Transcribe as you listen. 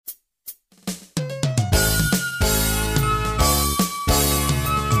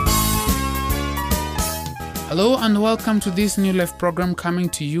Hello and welcome to this New Life program coming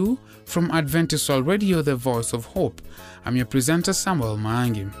to you from Adventist World Radio, the voice of hope. I'm your presenter, Samuel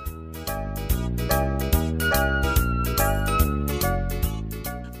Maangi.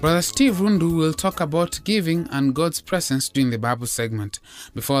 Brother Steve Rundu will talk about giving and God's presence during the Bible segment.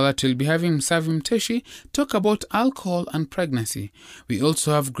 Before that, we'll be having Savim Teshi talk about alcohol and pregnancy. We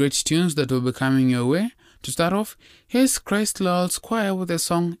also have great tunes that will be coming your way. To start off, here's Christ Lord's Choir with the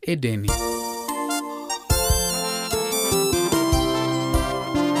song Edeni.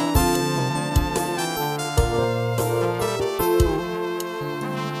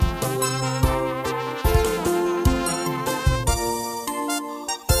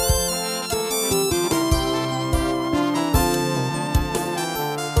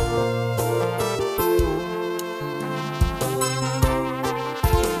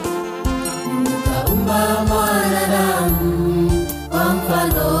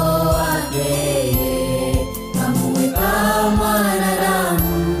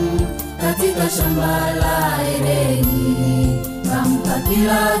 Shamba la Edeni, kampa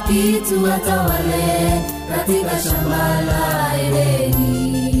kila kitu atawale katika shamba la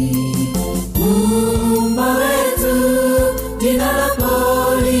Edeni. Muumba wetu, jina lako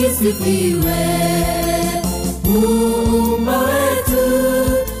lisifiwe. Muumba wetu,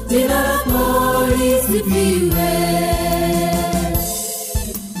 jina lako lisifiwe.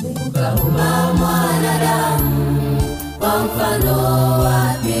 Mungu kaumba mwanadamu kwa mfano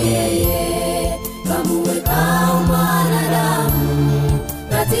wake,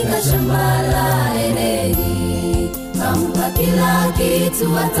 katika shamba la Edeni, kampa kila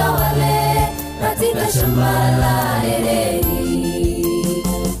kitu atawale katika shamba la Edeni.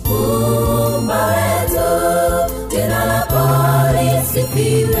 Muumba wetu, jina lako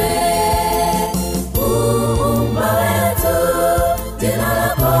lisifiwe. Muumba wetu, jina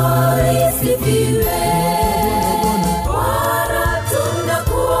lako lisifiwe. Bwana,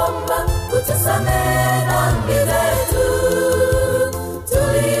 tunakuomba utusamehe dhambi zetu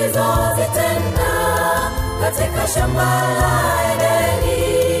tulizozitenda katika shamba la Edeni,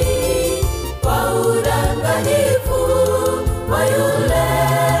 kwa udanganyifu wa yule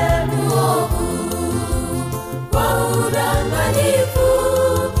muovu, kwa udanganyifu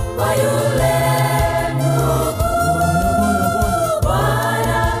wa yule muovu.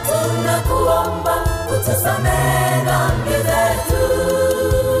 Bwana, tunakuomba utusamehe dhambi zetu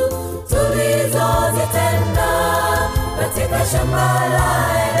tulizozitenda katika shamba la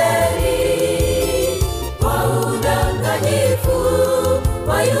Edeni, kwa udanganyifu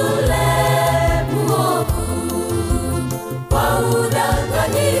wa yule muovu, kwa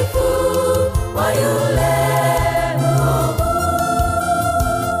udanganyifu wa yule muovu.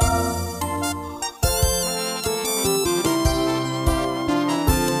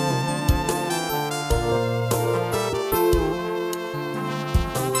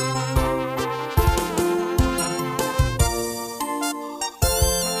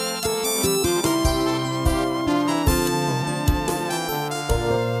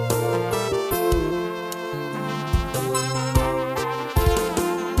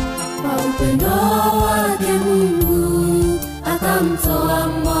 Upendo wake Mungu akamtoa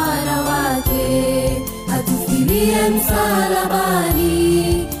mwana wake atufilie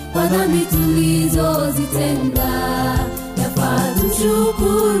msalabani kwa dhambi tulizozitenda. Yafaa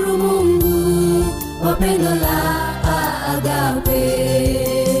tumshukuru Mungu kwa pendo la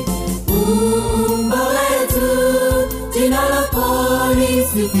agape. Muumba wetu, jina lako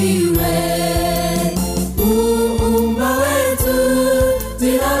lisifiwe. Muumba wetu,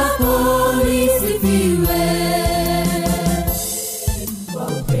 jina lako lisifiwe. Kwa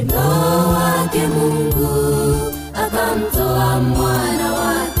upendo wake Mungu akamtoa mwana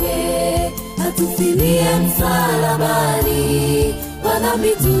wake atufilie msalabani kwa dhambi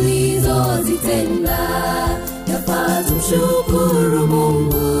tulizozitenda. Yafaa tumshukuru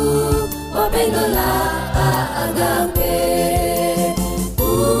Mungu kwa pendo la agape.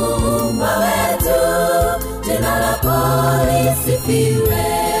 Muumba wetu, jina lako lisifiwe.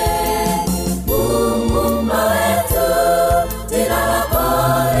 Muumba wetu, jina lako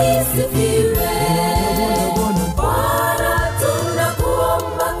lisifiwe. Bwana,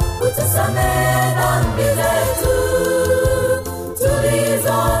 tunakuomba utusamehe dhambi zetu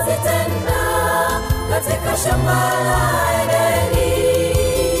tulizozitenda katika shamba la Edeni,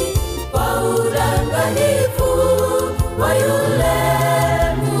 kwa udanganyifu wa yule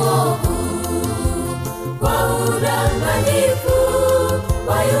muovu, kwa udanganyifu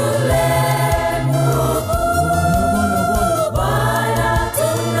wa yule muovu. Bwana,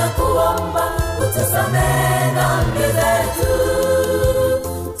 tunakuomba utusamehe dhambi zetu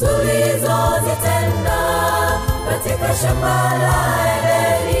tulizozitenda katika shamba la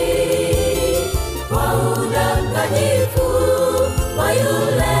Edeni kwa udanganyifu wa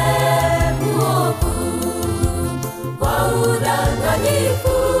yule mwovu, kwa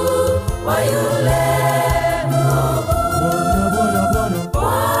udanganyifu wa yule mwovu.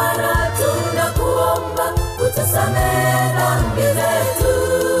 Bwana, tunakuomba utusamehe dhambi zetu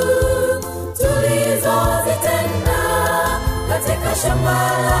tulizozitenda katika shamba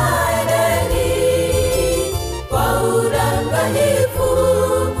la Edeni kwa udanganyifu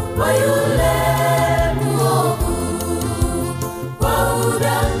wa yule mwovu, kwa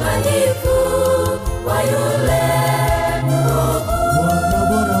udanganyifu wa yule mwovu.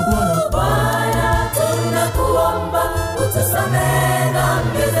 Bwana, tunakuomba utusamehe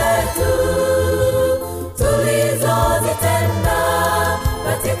dhambi zetu tulizozitenda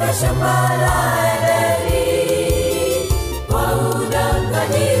katika shamba la Edeni kwa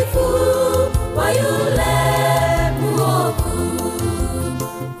udanganyifu wa yule mwovu,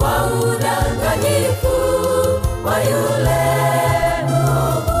 kwa udanganyifu wa yule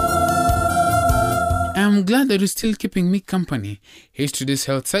mwovu. I'm glad that you're still keeping me company. Here's today's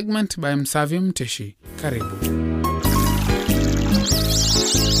health segment by Msavi Mteshi. Karibu.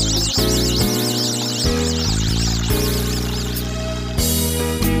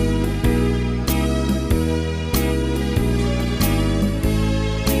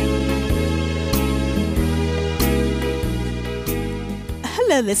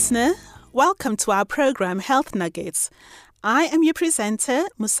 Hello, listener. Welcome to our program, Health Nuggets. I am your presenter,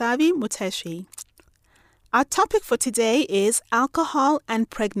 Musavi Muteshi. Our topic for today is alcohol and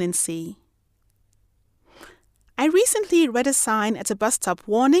pregnancy. I recently read a sign at a bus stop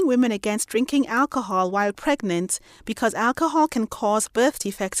warning women against drinking alcohol while pregnant because alcohol can cause birth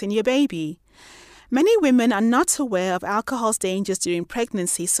defects in your baby. Many women are not aware of alcohol's dangers during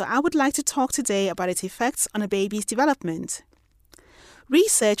pregnancy, so I would like to talk today about its effects on a baby's development.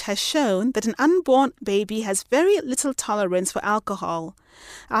 Research has shown that an unborn baby has very little tolerance for alcohol.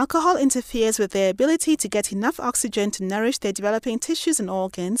 Alcohol interferes with their ability to get enough oxygen to nourish their developing tissues and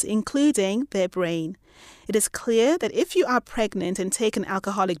organs, including their brain. It is clear that if you are pregnant and take an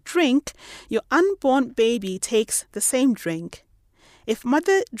alcoholic drink, your unborn baby takes the same drink. If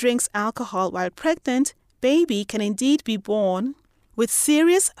mother drinks alcohol while pregnant, baby can indeed be born with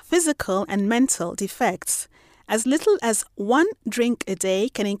serious physical and mental defects. As little as 1 drink a day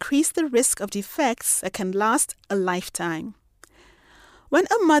can increase the risk of defects that can last a lifetime. When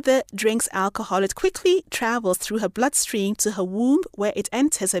a mother drinks alcohol, it quickly travels through her bloodstream to her womb where it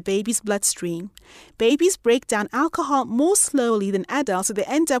enters her baby's bloodstream. Babies break down alcohol more slowly than adults, so they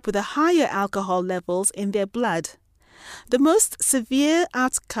end up with higher alcohol levels in their blood. The most severe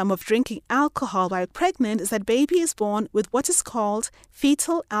outcome of drinking alcohol while pregnant is that baby is born with what is called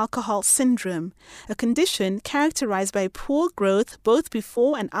fetal alcohol syndrome, a condition characterized by poor growth both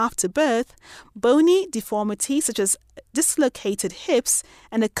before and after birth, bony deformities such as dislocated hips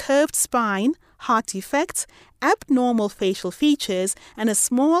and a curved spine, heart defects, abnormal facial features, and a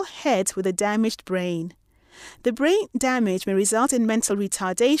small head with a damaged brain. The brain damage may result in mental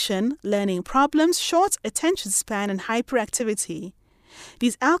retardation, learning problems, short attention span, and hyperactivity.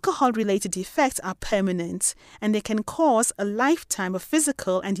 These alcohol-related defects are permanent, and they can cause a lifetime of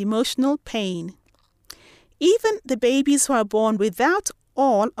physical and emotional pain. Even the babies who are born without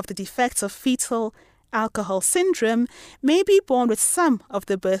all of the defects of fetal alcohol syndrome may be born with some of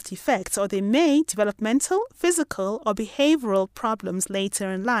the birth defects, or they may develop mental, physical, or behavioral problems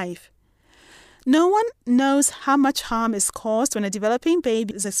later in life. No one knows how much harm is caused when a developing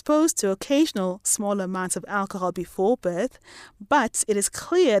baby is exposed to occasional small amounts of alcohol before birth, but it is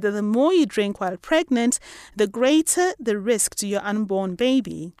clear that the more you drink while pregnant, the greater the risk to your unborn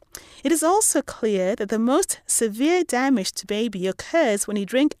baby. It is also clear that the most severe damage to baby occurs when you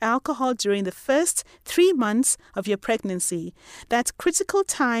drink alcohol during the first 3 months of your pregnancy, that critical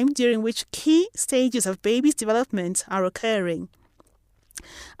time during which key stages of baby's development are occurring.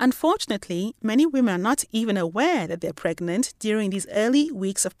 Unfortunately, many women are not even aware that they're pregnant during these early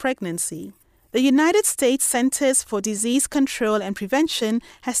weeks of pregnancy. The United States Centers for Disease Control and Prevention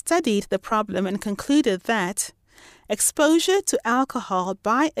has studied the problem and concluded that exposure to alcohol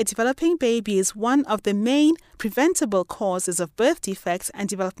by a developing baby is one of the main preventable causes of birth defects and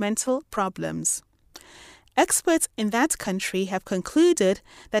developmental problems. Experts in that country have concluded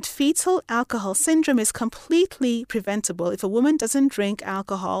that fetal alcohol syndrome is completely preventable if a woman doesn't drink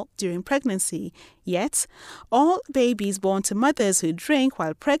alcohol during pregnancy. Yet, all babies born to mothers who drink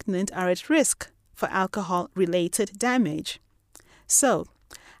while pregnant are at risk for alcohol-related damage. So,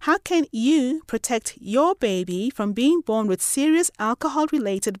 how can you protect your baby from being born with serious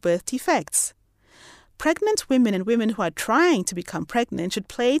alcohol-related birth defects? Pregnant women and women who are trying to become pregnant should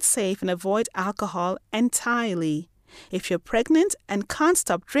play it safe and avoid alcohol entirely. If you're pregnant and can't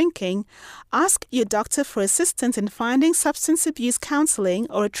stop drinking, ask your doctor for assistance in finding substance abuse counseling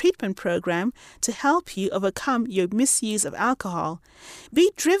or a treatment program to help you overcome your misuse of alcohol.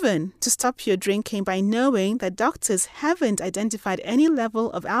 Be driven to stop your drinking by knowing that doctors haven't identified any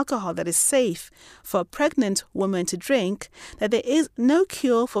level of alcohol that is safe for a pregnant woman to drink, that there is no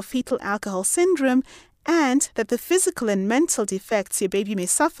cure for fetal alcohol syndrome, and that the physical and mental defects your baby may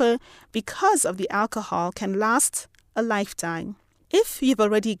suffer because of the alcohol can last a lifetime. If you've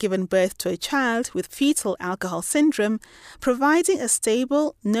already given birth to a child with fetal alcohol syndrome, providing a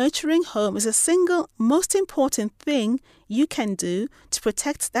stable, nurturing home is the single most important thing you can do to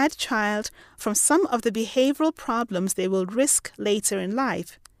protect that child from some of the behavioral problems they will risk later in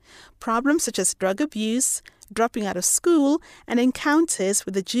life. Problems such as drug abuse, dropping out of school, and encounters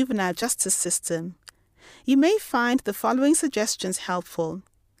with the juvenile justice system. You may find the following suggestions helpful.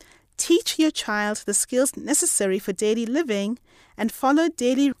 Teach your child the skills necessary for daily living and follow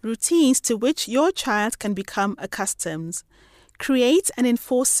daily routines to which your child can become accustomed. Create and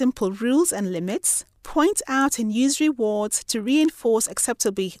enforce simple rules and limits. Point out and use rewards to reinforce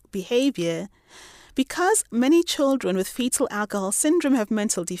acceptable behavior. Because many children with fetal alcohol syndrome have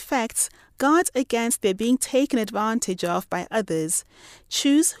mental defects, guard against their being taken advantage of by others.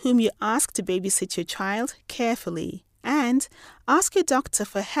 Choose whom you ask to babysit your child carefully. And ask your doctor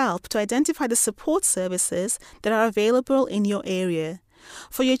for help to identify the support services that are available in your area.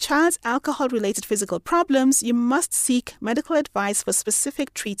 For your child's alcohol-related physical problems, you must seek medical advice for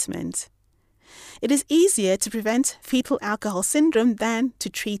specific treatment. It is easier to prevent fetal alcohol syndrome than to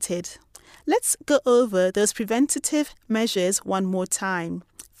treat it. Let's go over those preventative measures one more time.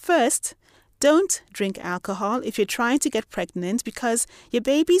 First, don't drink alcohol if you're trying to get pregnant because your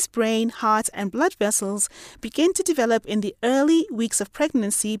baby's brain, heart, and blood vessels begin to develop in the early weeks of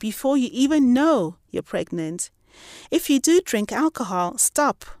pregnancy before you even know you're pregnant. If you do drink alcohol,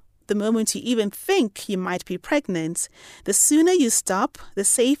 stop the moment you even think you might be pregnant. The sooner you stop, the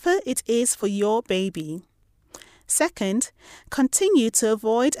safer it is for your baby. Second, continue to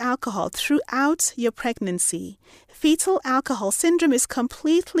avoid alcohol throughout your pregnancy. Fetal alcohol syndrome is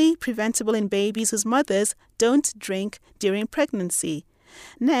completely preventable in babies whose mothers don't drink during pregnancy.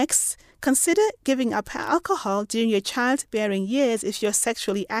 Next, consider giving up alcohol during your childbearing years if you're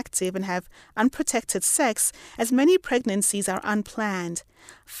sexually active and have unprotected sex, as many pregnancies are unplanned.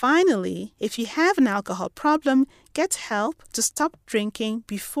 Finally, if you have an alcohol problem, get help to stop drinking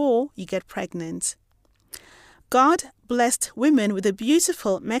before you get pregnant. God blessed women with a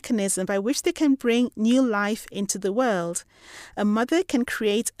beautiful mechanism by which they can bring new life into the world. A mother can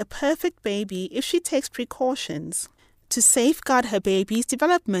create a perfect baby if she takes precautions. To safeguard her baby's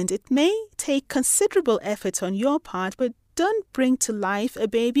development, it may take considerable effort on your part, but don't bring to life a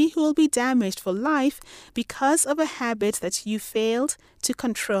baby who will be damaged for life because of a habit that you failed to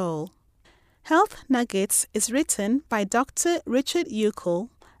control. Health Nuggets is written by Dr. Richard Uckel,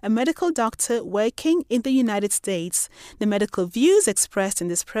 a medical doctor working in the United States. The medical views expressed in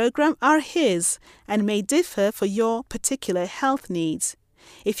this program are his and may differ for your particular health needs.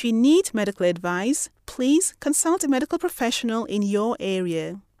 If you need medical advice, please consult a medical professional in your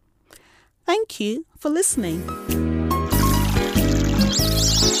area. Thank you for listening.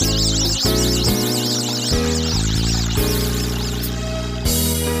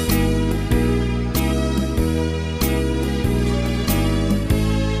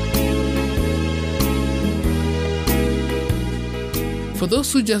 For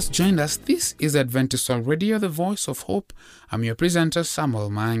those who just joined us, this is Adventist World Radio, the voice of hope. I'm your presenter, Samuel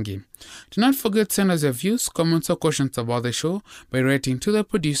Mangi. Do not forget to send us your views, comments, or questions about the show by writing to the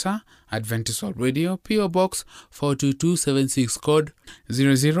producer, Adventist World Radio, PO Box 42276, code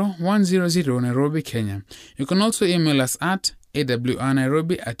 00100, Nairobi, Kenya. You can also email us at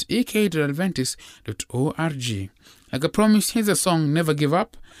awrnairobi@ek.adventist.org. Like I promised, here's a song, Never Give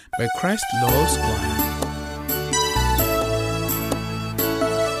Up, by Christ Lord's Choir.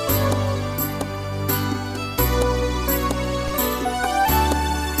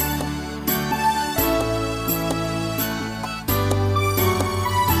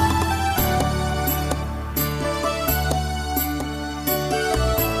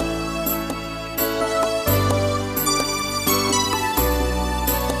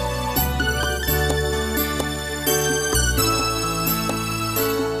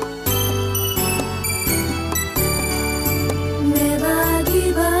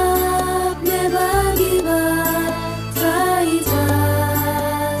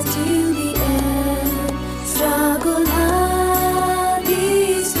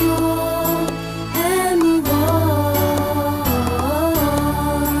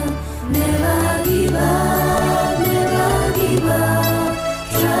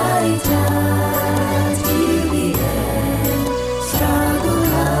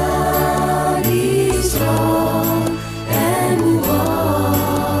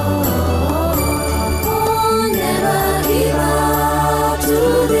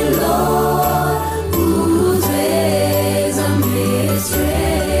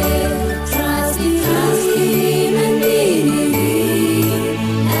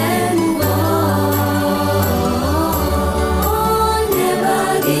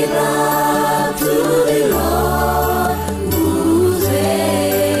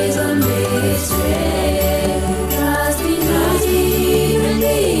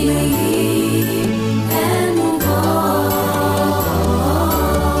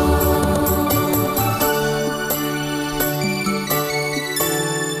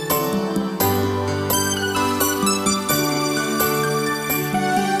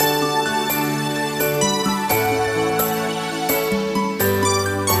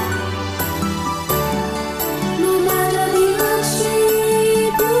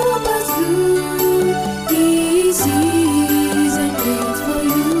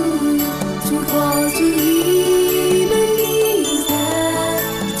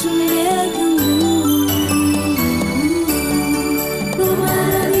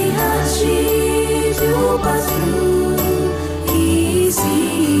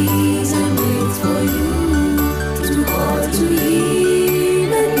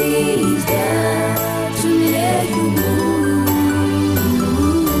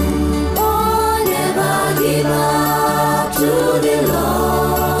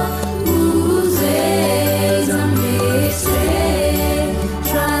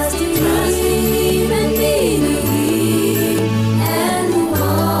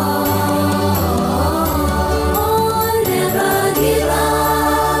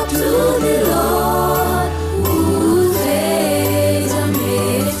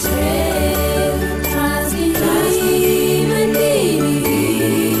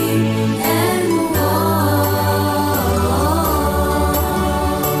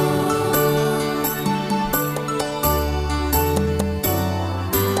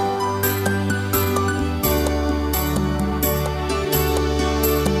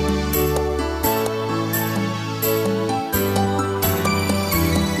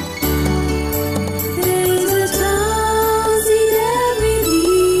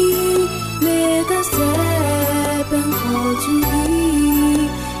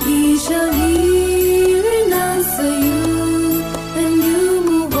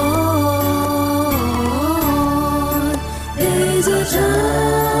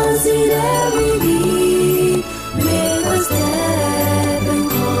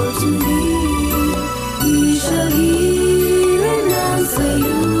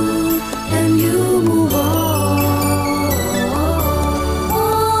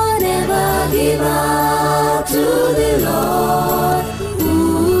 give up to the Lord,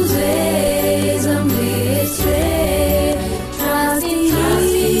 whose ways are mystery, trusting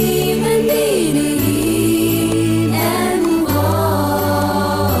Him and leading Him, and move on.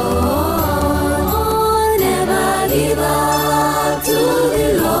 Never give up to the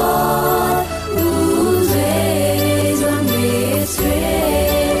Lord, whose ways are mystery,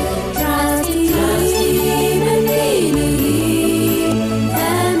 trusting Him and leading Him,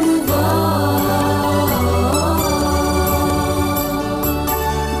 and move on.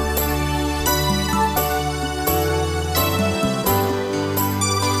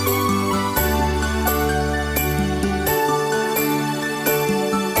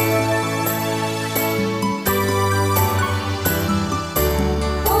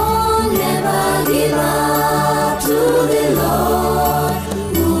 Oh, never give up to the Lord,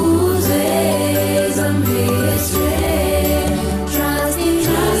 whose ways are mystery, trusting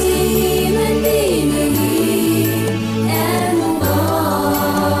Him and leading Him, and move on.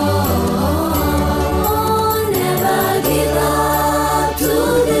 Never give up to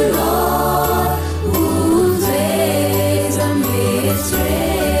the Lord, whose ways are mystery,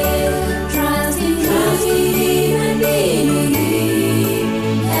 trusting Him and leading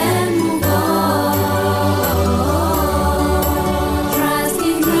Him, and move on.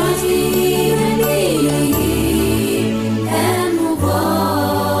 Trusting Him and leading Him, and move on.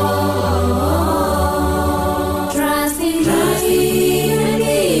 Trusting Him and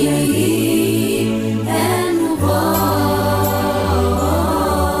leading Him, and move on.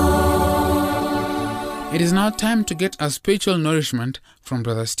 It is now time to get our spiritual nourishment from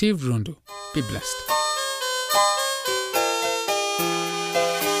Brother Steve Rundu. Be blessed.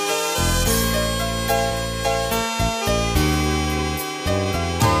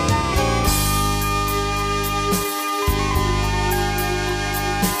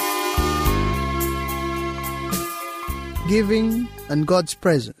 Giving and God's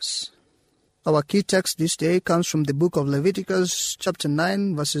presence. Our key text this day comes from the book of Leviticus chapter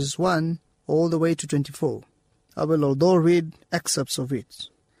 9 verses 1 all the way to 24. I will although read excerpts of it.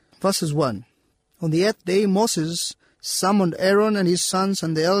 Verses 1. On the 8th day Moses summoned Aaron and his sons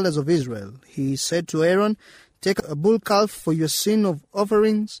and the elders of Israel. He said to Aaron, "Take a bull calf for your sin of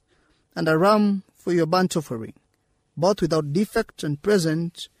offerings and a ram for your burnt offering, both without defect and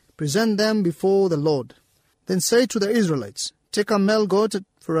present them before the Lord. Then say to the Israelites, take a male goat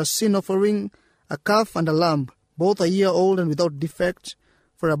for a sin offering, a calf and a lamb, both a year old and without defect,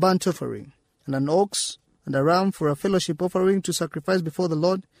 for a burnt offering, and an ox and a ram for a fellowship offering to sacrifice before the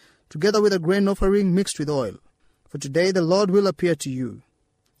Lord, together with a grain offering mixed with oil. For today the Lord will appear to you."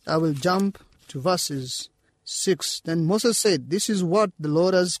 I will jump to verses 6. Then Moses said, "This is what the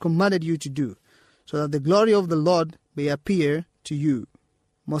Lord has commanded you to do, so that the glory of the Lord may appear to you."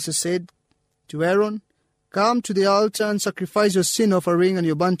 Moses said to Aaron, "Come to the altar and sacrifice your sin offering and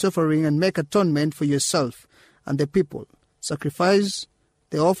your burnt offering, and make atonement for yourself and the people. Sacrifice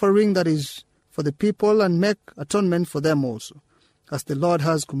the offering that is for the people, and make atonement for them also, as the Lord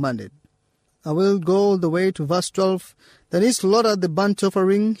has commanded." I will go all the way to verse 12. Then he slaughtered the burnt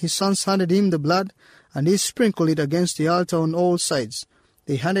offering. His sons handed him the blood, and he sprinkled it against the altar on all sides.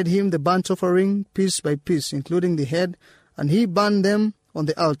 They handed him the burnt offering piece by piece, including the head, and he burned them on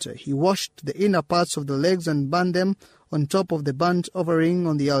the altar. He washed the inner parts of the legs and burned them on top of the burnt offering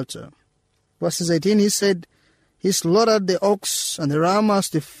on the altar. Verses 18, he said, he slaughtered the ox and the ram as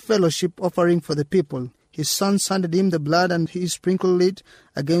the fellowship offering for the people. His sons handed him the blood, and he sprinkled it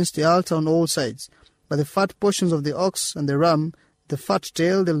against the altar on all sides. But the fat portions of the ox and the ram, the fat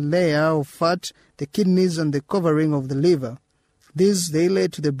tail, the layer of fat, the kidneys, and the covering of the liver, these they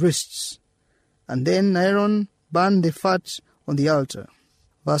laid to the breasts. And then Aaron burned the fat on the altar.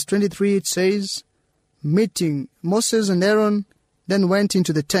 Verse 23, it says, Moses and Aaron then went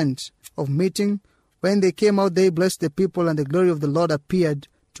into the tent of meeting. When they came out, they blessed the people, and the glory of the Lord appeared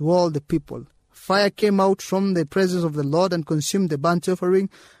to all the people. Fire came out from the presence of the Lord and consumed the burnt offering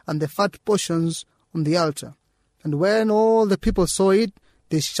and the fat portions on the altar. And when all the people saw it,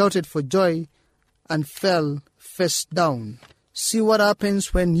 they shouted for joy and fell face down. See what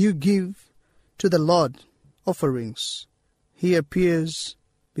happens when you give to the Lord offerings. He appears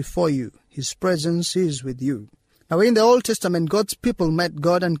before you. His presence is with you. Now in the Old Testament, God's people met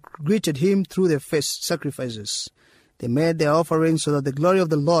God and greeted him through their first sacrifices. They made their offerings so that the glory of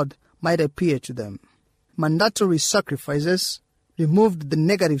the Lord might appear to them. Mandatory sacrifices removed the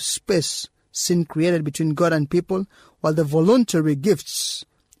negative space sin created between God and people, while the voluntary gifts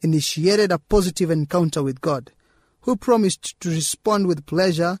initiated a positive encounter with God, who promised to respond with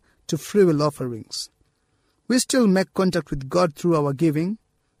pleasure to free will offerings. We still make contact with God through our giving.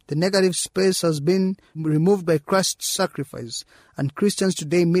 The negative space has been removed by Christ's sacrifice, and Christians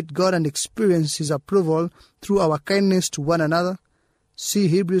today meet God and experience His approval through our kindness to one another. See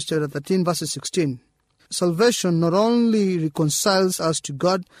Hebrews chapter 13, verses 16. Salvation not only reconciles us to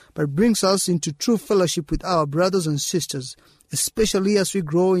God, but brings us into true fellowship with our brothers and sisters, especially as we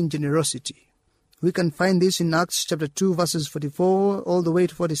grow in generosity. We can find this in Acts chapter 2, verses 44 all the way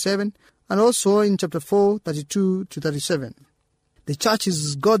to 47, and also in chapter 4, 32 to 37. The church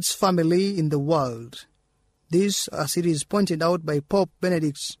is God's family in the world. This, as it is pointed out by Pope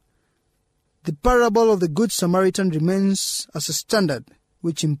Benedict. The parable of the Good Samaritan remains as a standard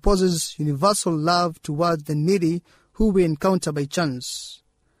which imposes universal love towards the needy who we encounter by chance,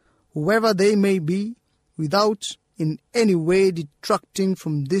 whoever they may be, without in any way detracting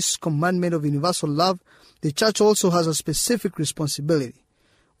from this commandment of universal love. The church also has a specific responsibility.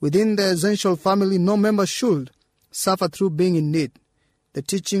 Within the essential family, no member should suffer through being in need. The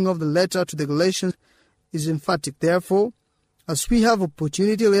teaching of the letter to the Galatians is emphatic. Therefore, as we have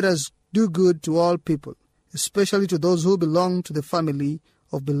opportunity, let us do good to all people, especially to those who belong to the family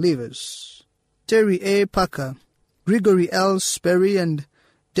of believers. Terry A. Parker, Gregory L. Sperry, and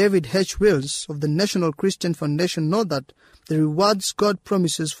David H. Wills of the National Christian Foundation know that the rewards God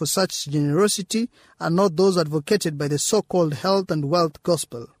promises for such generosity are not those advocated by the so-called health and wealth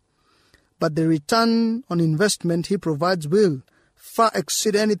gospel, but the return on investment He provides will far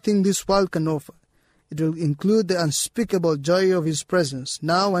exceed anything this world can offer. It will include the unspeakable joy of His presence,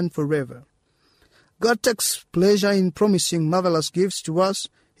 now and forever. God takes pleasure in promising marvelous gifts to us,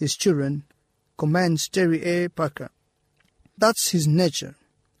 His children, comments Terry A. Parker. That's His nature.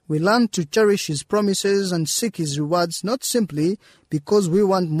 We learn to cherish His promises and seek His rewards not simply because we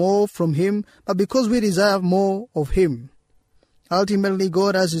want more from Him, but because we desire more of Him. Ultimately,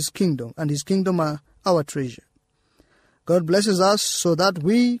 God has His kingdom, and His kingdom are our treasure. God blesses us so that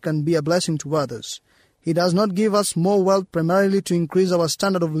we can be a blessing to others. He does not give us more wealth primarily to increase our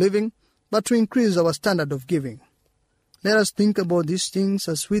standard of living, but to increase our standard of giving. Let us think about these things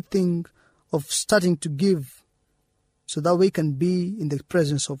as we think of starting to give, so that we can be in the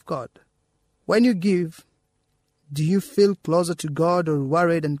presence of God. When you give, do you feel closer to God or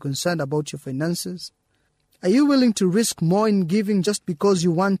worried and concerned about your finances? Are you willing to risk more in giving just because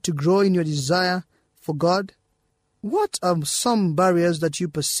you want to grow in your desire for God? What are some barriers that you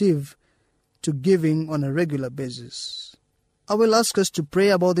perceive to giving on a regular basis? I will ask us to pray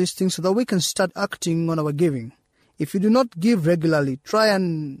about these things so that we can start acting on our giving. If you do not give regularly, try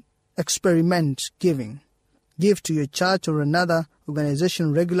and experiment giving. Give to your church or another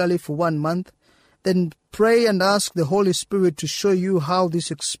organization regularly for 1 month. Then pray and ask the Holy Spirit to show you how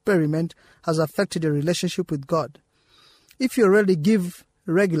this experiment has affected your relationship with God. If you already give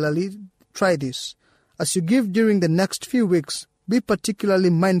regularly, try this. As you give during the next few weeks, be particularly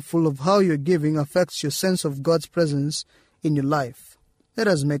mindful of how your giving affects your sense of God's presence in your life. Let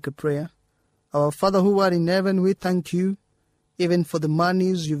us make a prayer. Our Father who art in heaven, we thank you even for the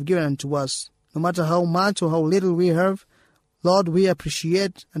monies you've given unto us. No matter how much or how little we have, Lord, we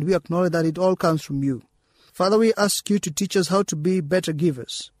appreciate and we acknowledge that it all comes from you. Father, we ask you to teach us how to be better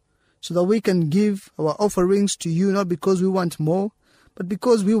givers, so that we can give our offerings to you not because we want more, but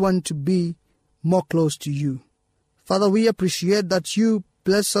because we want to be more close to you. Father, we appreciate that you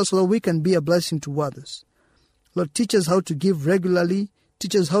bless us so that we can be a blessing to others. Lord, teach us how to give regularly,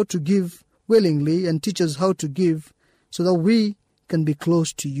 teach us how to give willingly, and teach us how to give so that we can be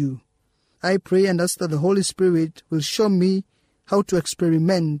close to you. I pray and ask that the Holy Spirit will show me how to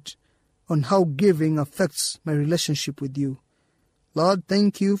experiment on how giving affects my relationship with you. Lord,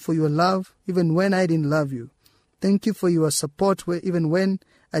 thank you for your love even when I didn't love you. Thank you for your support even when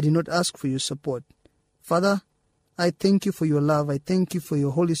I did not ask for your support. Father, I thank you for your love. I thank you for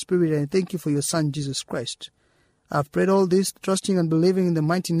your Holy Spirit, and I thank you for your Son, Jesus Christ. I've prayed all this, trusting and believing in the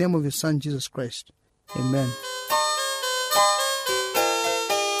mighty name of your Son, Jesus Christ. Amen.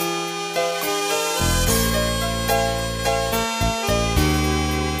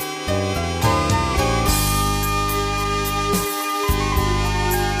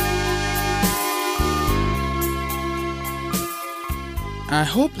 I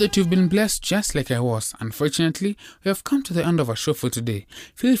hope that you've been blessed just like I was. Unfortunately, we have come to the end of our show for today.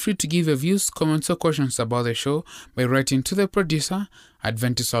 Feel free to give your views, comments or questions about the show by writing to the producer,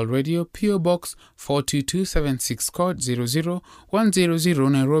 Adventist World Radio, PO Box 42276, code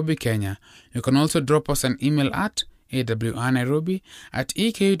 00100, Nairobi, Kenya. You can also drop us an email at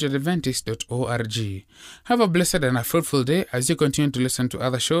awrnairobi@eku.adventist.org. Have a blessed and a fruitful day as you continue to listen to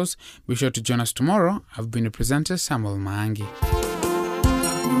other shows. Be sure to join us tomorrow. I've been your presenter, Samuel Maangi.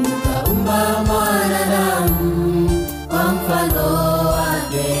 Mukaumba mwanadamu kwa mfano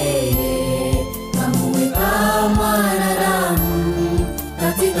wake.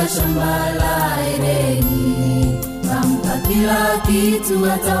 shamba la Edeni, kampa kila kitu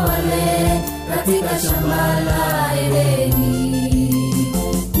atawale katika shamba la Edeni.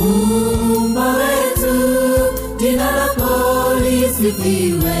 Muumba wetu, jina lako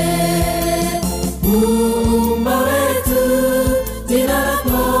lisifiwe. Muumba wetu, jina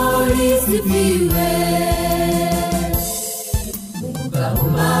lako lisifiwe. Mungu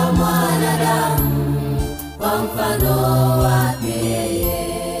kaumba mwanadamu kwa mfano wake,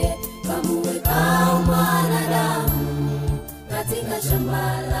 kamuweka mwanadamu katika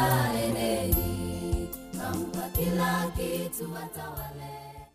shamba la Edeni, kampa kila kitu atawale.